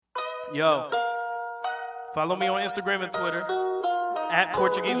Yo, follow me on Instagram and Twitter at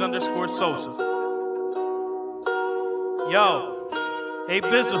Portugese_Sosa. Yo, hey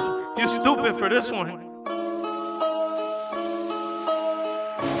Abizzle, you stupid for this one.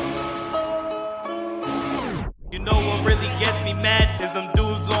 You know what really gets me mad is them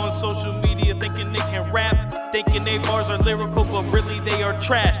dudes on social media thinking they can rap, thinking they bars are lyrical, but really they are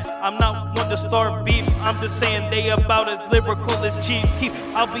trash. I'm not one to start beef, I'm just saying they about as lyrical as Chief Keef.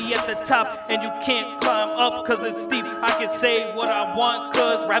 I'll be at the top and you can't climb up cause it's steep. I can say what I want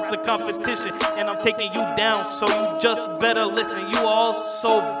cause rap's a competition and I'm taking you down, so you just better listen. You all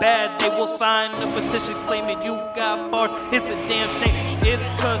so bad they will sign a petition claiming you got bars. It's a damn shame,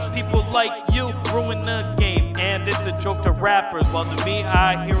 it's cause people like you ruin the game. And it's a joke to rappers, while to me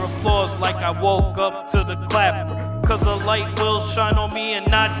I hear applause like I woke up to the clapper. Cause the light will shine on me and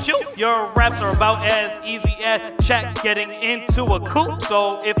not you. Your raps are about as easy as Shaq getting into a coupe.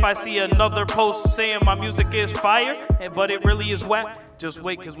 So if I see another post saying my music is fire, but it really is whack, just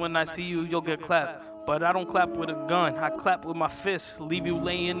wait cause when I see you, you'll get clapped. But I don't clap with a gun, I clap with my fist. Leave you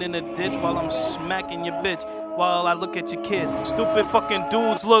laying in a ditch while I'm smacking your bitch. While I look at your kids, stupid fucking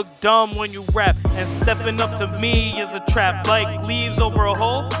dudes look dumb when you rap. And stepping up to me is a trap, like leaves over a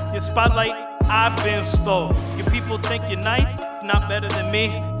hole. Your spotlight, I've been stole. Your people think you're nice, not better than me.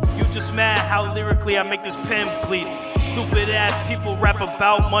 You just mad how lyrically I make this pen bleed. Stupid ass people rap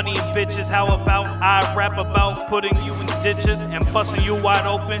about money and bitches. How about I rap about putting you in ditches and busting you wide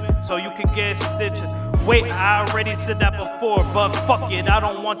open so you can get stitches? Wait, I already said that before, but fuck it, I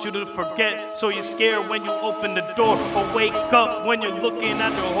don't want you to forget. So you're scared when you open the door, or wake up when you're looking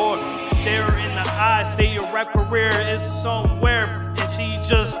at the whore. Stare her in the eye, say your rap career is somewhere, and she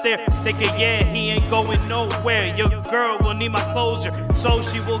just there, thinking yeah, he ain't going nowhere. Your girl will need my closure, so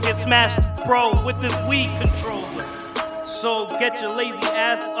she will get smashed, bro, with this weed controller. So get your lazy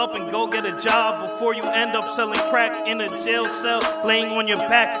ass up and go get a job before you end up selling crack in a jail cell, laying on your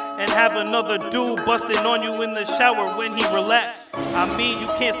back and have another dude busting on you in the shower when he relax. I mean, you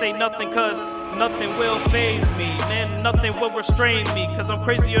can't say nothing cause nothing will faze me, man, nothing will restrain me, cause I'm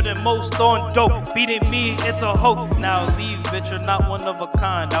crazier than most on dope. Beating me, it's a hoax. Now leave, bitch, you're not one of a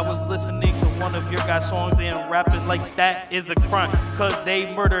kind. I was listening to one of your guys' songs and rapping like that is a crime, cause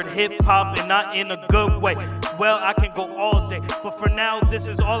they murdered hip-hop and not in a good way. Well, I can go all day, but for now, this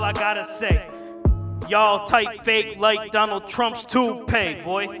is all I gotta say. Y'all tight fake like Donald Trump's toupee,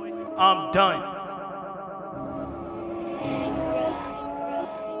 boy. I'm done.